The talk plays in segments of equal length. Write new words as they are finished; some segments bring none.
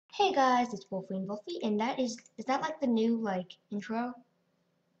Hey guys, it's Wolfy and Volfy, and is that like the new intro?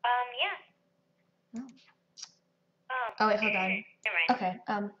 Yeah. Oh. Oh wait, hold on. Never mind. Okay,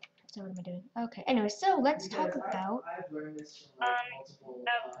 so what am I doing? Okay, anyway, so let's talk about I've learned this from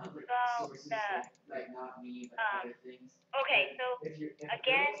multiple sources, okay, so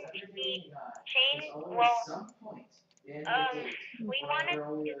again, we changed, we wanted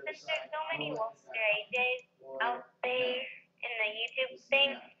to, since there's so many Wolfy days out there in the YouTube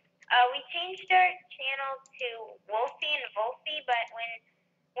thing, we changed our channel to Wolfy and Volfy, but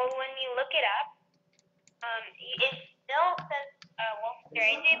when you look it up, it still says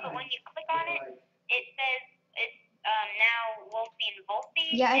Wolfy, but when you click on it, it says it's now Wolfy and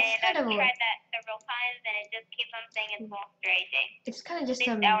Volfy. Yeah, it's and kind I've of tried that several times, and it just keeps on saying it's Wolfy. It's kind of just It's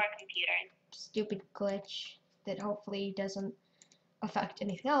some our computer. stupid glitch that hopefully doesn't affect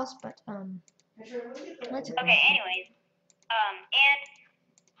anything else, but let's Okay, anyways,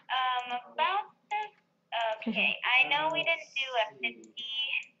 about this, okay, I know we didn't do a 50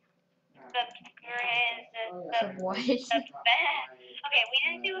 what? Okay, we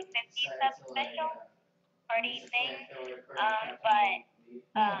didn't do a 50 sub special party thing, so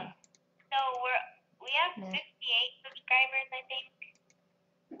we have 58 subscribers, I think.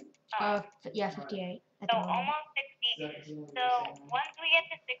 Yeah, 58. So almost 60. So once we get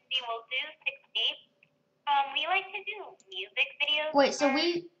to 60, we'll do 60. We like to do music videos. Wait, so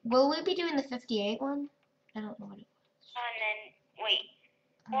will we be doing the 58 one? I don't know what it was. And then wait.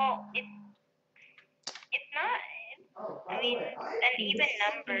 Well, it's not. I mean, an even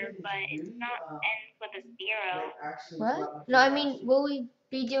number, but it's not ends with a 0. What? No, I mean, will we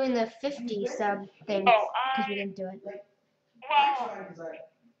be doing the 50 sub thing? Because we didn't do it. Well,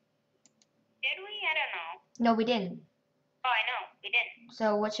 did we? I don't know. No, we didn't. Oh, I know. We didn't.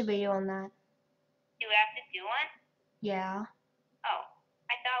 So what should we do on that? Do we have to do one? Yeah. Oh,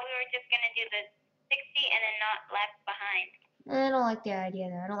 I thought we were just going to do the 60 and then not left behind. I don't like the idea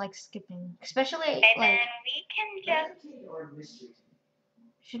there. I don't like skipping. Especially, okay, then we can just...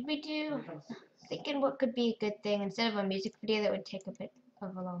 Should we do... Thinking what could be a good thing instead of a music video that would take a bit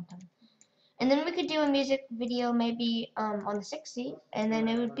of a long time. And then we could do a music video maybe on the 60, and then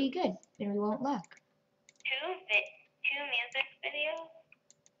it would be good, and we won't lag. Two music videos?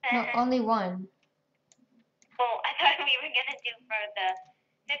 No, only one. Well, I thought we were going to do for the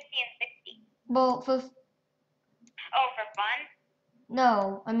 50 and 60. Well, for... Oh, for fun?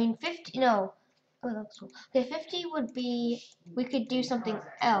 No, I mean 50, no. Oh, that's cool. Okay, 50 would be, we could do something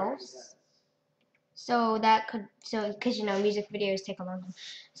else. So that could, because music videos take a long time.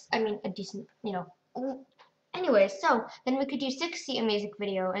 I mean, a decent, Anyway, so then we could do 60 a music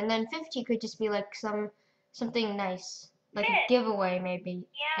video, and then 50 could just be like something nice, like a giveaway maybe.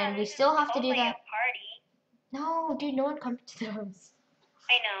 Yeah, and we still have to do that. A party. No, dude, no one comes to those.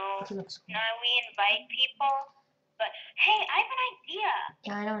 I know. Cool. No, we invite people, but hey, I have an idea.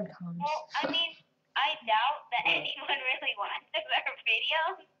 Yeah, no one comes. Well, I mean, I doubt that anyone really watches our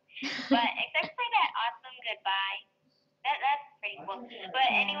videos, but except for that awesome goodbye, that's pretty cool. But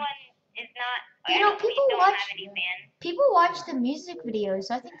anyone is not. People watch the music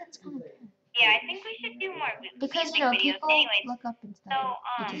videos, so I think that's kind of good. Yeah, I think we should do more because music videos. People look up and stuff. So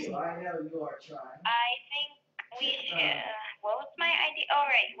I think we should. What was my idea? Oh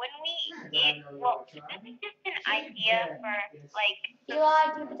right, when we this is just an idea for more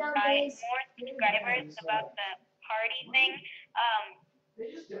subscribers about the party thing.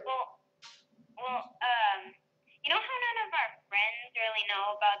 You know how none of our friends really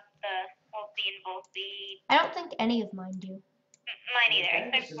know about the Wolfy and Volfy? I don't think any of mine do. Mine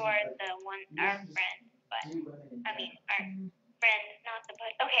either, except for our friends. But I mean, our friends, not the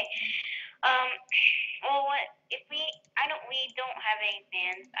buddy. Okay. Well, what if we don't have any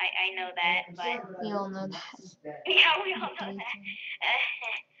fans. I know that, but we all know that. Yeah, we all know that.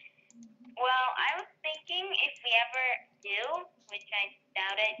 Well, I was thinking if we ever do, which I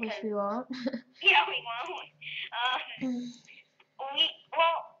doubt it. Which we won't. Yeah, we won't.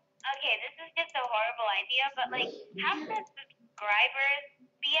 Okay, this is just a horrible idea, but have the subscribers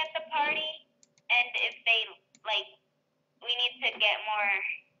be at the party, and if they we need to get more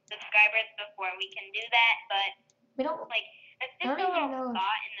subscribers before we can do that, but we don't it's just a little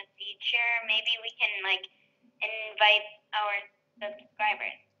thought in the future. Maybe we can invite our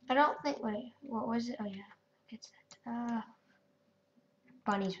subscribers. I don't think. Wait, what was it? Oh yeah, it's that.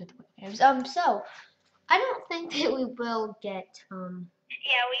 Bunnies with waves. So I don't think that we will get.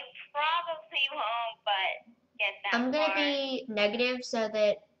 Yeah, we probably won't, but get that. I'm gonna be negative so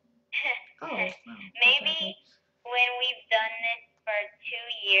that. Oh. Wow, maybe when we've done this for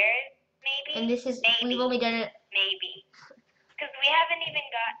 2 years, maybe. And this is we've only done it. Maybe. because we haven't even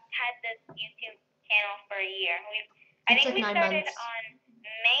had this YouTube channel for a year. I It's think like we 9 started months. on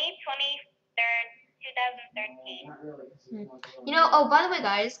May 23rd, 2013. You know, oh, by the way,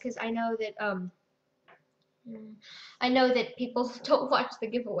 guys, because I know that people don't watch the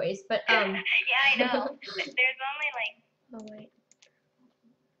giveaways, but Yeah, I know. There's only like. Oh wait.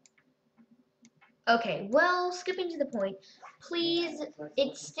 Okay, well, skipping to the point. Please,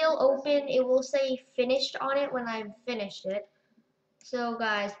 it's still open. It will say finished on it when I've finished it. So,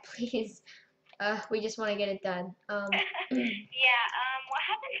 guys, please, we just want to get it done. Yeah. What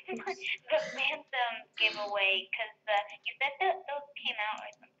happened to the Phantom giveaway? Because you said that those came out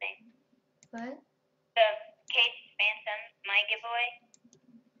or something. What? The Caged Phantoms, my giveaway.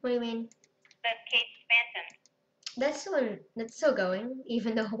 What do you mean? The Caged Phantoms. That's still going,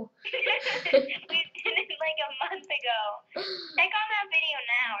 even though. We did it like a month ago. Check on that video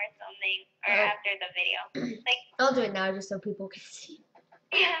now or something, or after the video. Like. I'll do it now just so people can see.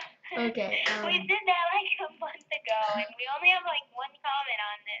 Yeah. Okay. We did that like a month ago, and we only have like 1 comment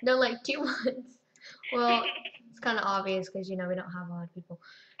on this. No, like 2 months. Well, it's kind of obvious because we don't have a lot of people.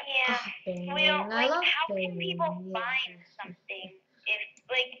 Yeah. Oh, We don't I like. love How can people Bane. find something if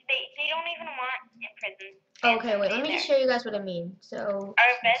like they don't even want imprisoned? Okay, wait. Let me just show you guys what I mean. So.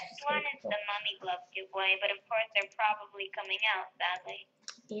 Our best one is the Mummy Glove giveaway, but of course they're probably coming out, sadly.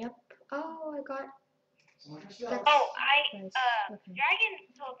 Yep. Oh, I got. Okay. Dragon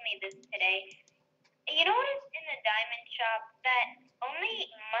told me this today. You notice in the diamond shop that only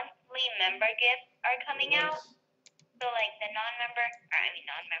monthly member gifts are coming out? So like the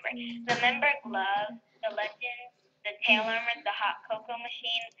the member glove, the legends, the tail armor, the hot cocoa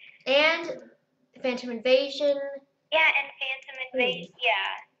machine. And Phantom Invasion. Yeah, and Phantom Invasion.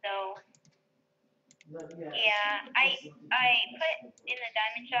 Yeah, so yeah, I put in the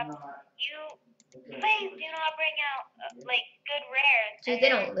diamond shop, please do not bring out like good rares. See, they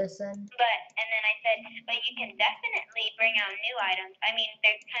don't listen. And then I said, but you can definitely bring out new items. I mean,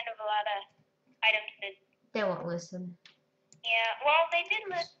 there's kind of a lot of items that they won't listen. Yeah, well, they did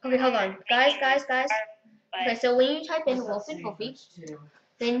listen. Okay, hold on, guys. Okay, so when you type in Wolf and Wolfy,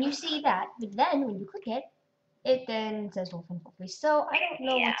 then you see that. But then when you click it, it then says Wolf and Wolfy. So I don't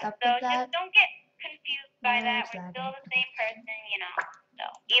know what's up with that. Just don't get confused by that. We're still the same person, So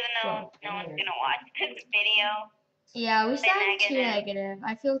even though no one's gonna watch this video. Yeah, we sound too negative.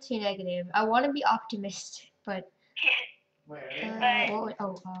 I feel too negative. I want to be optimistic, but.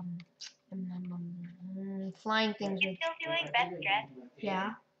 Flying things. You're still doing best dress?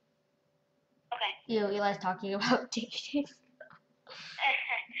 Yeah. Okay. Eli's talking about dating.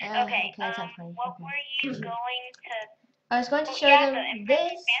 Okay. What were you going to? I was going to show them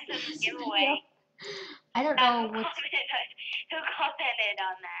this giveaway. I don't know who commented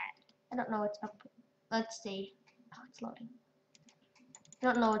on that? I don't know what's up. Let's see. Oh, it's loading. I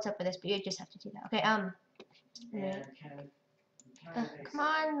don't know what's up with this, but you just have to do that. Okay. Come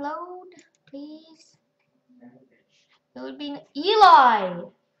on, load, please. It would be Eli.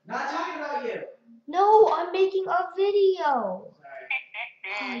 Not talking about you. No, I'm making a video.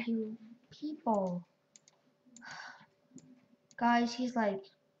 Oh, you people. Guys, he's like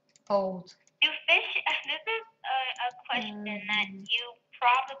old. Do fish? This is a question that you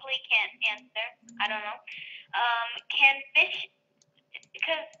probably can't answer. I don't know. Can fish?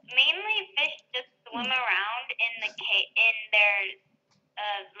 Because mainly fish just swim around in their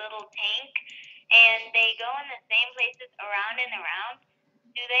little tank, and they go in the same places around and around.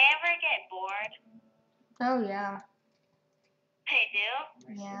 Do they ever get bored? Oh yeah. They do?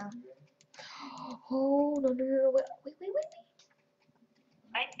 Yeah. Oh no. Wait.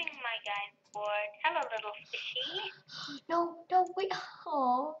 I think my guy's bored. Hello, little fishy. No, wait.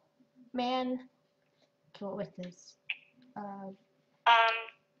 Oh man. What was this?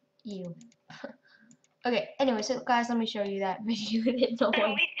 You. Okay, anyway, so guys, let me show you that video. We did like 2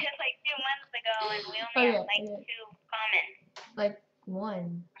 months ago, and we only have like 2 comments. Like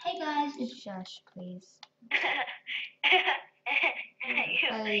 1. Hey guys, shush, please. You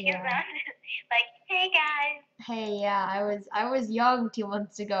sounded like, hey guys. Hey, yeah, I was young 2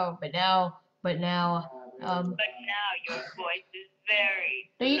 months ago, but now. But now your voice is very.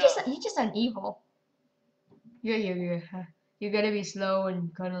 No, you just sound evil. You're gonna be slow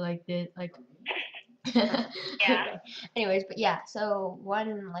and kind of like this, like. Yeah. Okay. Anyways, but yeah, so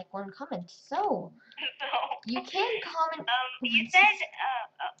one comment. So you can comment. You said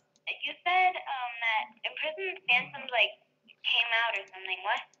that Imprisoned Phantoms like came out or something.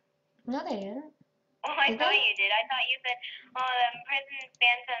 What? No, they didn't. Oh, I thought you did. I thought you said, the Imprisoned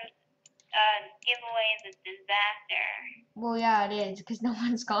Phantoms giveaway is a disaster. Well, yeah, it is because no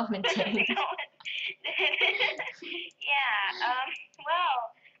one's commenting. No one- yeah.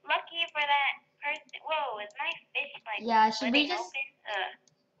 Well, lucky for that person. Whoa, is my fish like Yeah, should we splitting just? open?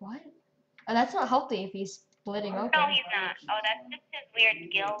 What? Oh, that's not healthy if he's splitting open. No, he's not. Oh, that's just his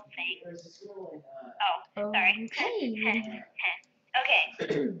weird gill thing. Oh, sorry. Okay. Okay.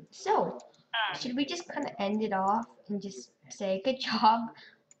 So, should we just kind of end it off and just say good job?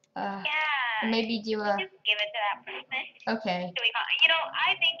 Yeah. And maybe do a. Just give it to that person. Okay. So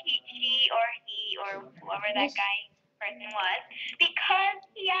I think she or whoever that person was, because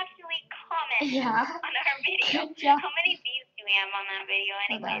he actually commented on our video. Good job. How many views do we have on that video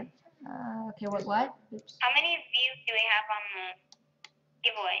anyway? Okay, what? Oops. How many views do we have on the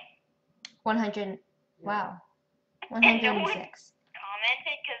giveaway? 100. Wow. And no one 106.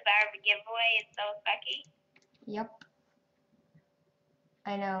 commented because our giveaway is so sucky. Yep.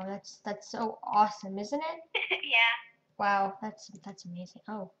 I know. That's so awesome, isn't it? Yeah. Wow. That's amazing.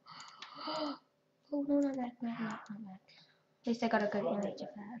 Oh. Oh no, not that. At least I got a good image of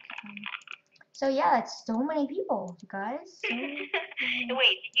that. So yeah, that's so many people, you guys. So,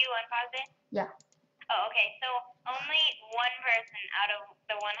 Wait, did you unpause it? Yeah. Oh, okay. So only one person out of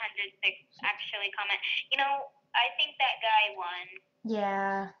the 106 actually comment. I think that guy won.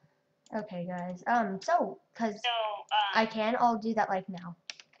 Yeah. Okay, guys. Cause So I'll do that like now.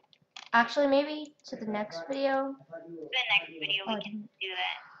 Actually, maybe to the next video. the next video we can do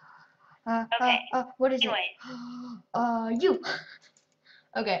that. Okay. What is Anyway. it? You.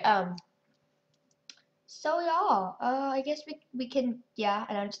 Okay. So y'all, I guess we can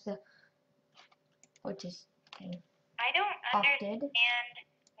announce the what is thing. I don't understand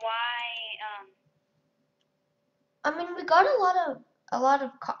why. I mean, we got a lot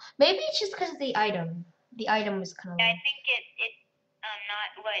of maybe it's just because of the item. The item was kind of. I think it's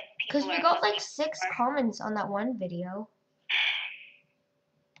not what people. Because we got like 6 comments on that one video.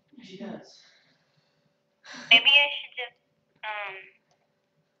 Yes. Maybe I should just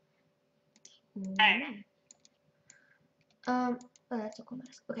I don't know. Oh, that's a cool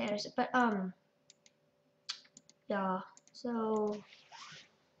mask. Okay, but yeah. So,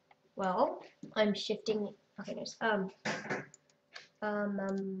 well, I'm shifting. Okay, guys.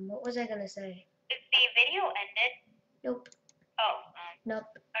 What was I gonna say? Is the video ended? Nope. Oh. Nope.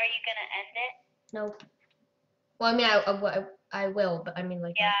 Are you gonna end it? Nope. Well, I mean, I will, but I mean,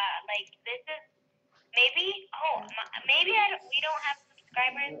 like. Yeah, like this is maybe. Oh, maybe we don't have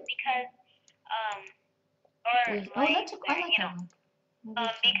subscribers because or I like that one.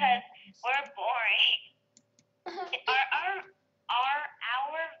 because we're boring. Are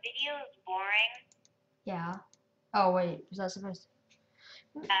our videos boring? Yeah. Oh wait, was that supposed to?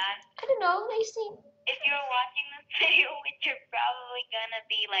 I don't know. They seem. If you're watching this video, which you're probably gonna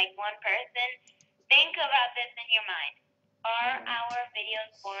be like one person, think about this in your mind. Are our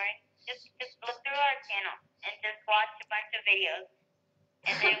videos boring? Just look through our channel and just watch a bunch of videos,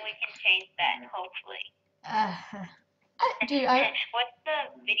 and then we can change that hopefully. Dude, What's the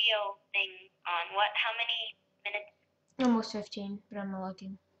video thing on? How many minutes? Almost 15, but I'm not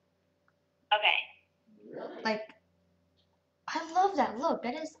looking. Okay. Like, I love that look.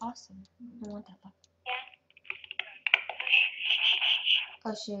 That is awesome. I want that look. Yeah.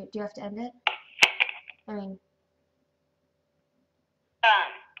 Oh shoot, do you have to end it? I mean,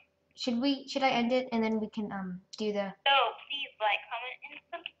 should I end it and then we can do the. So please like, comment, and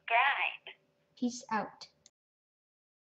subscribe. Peace out.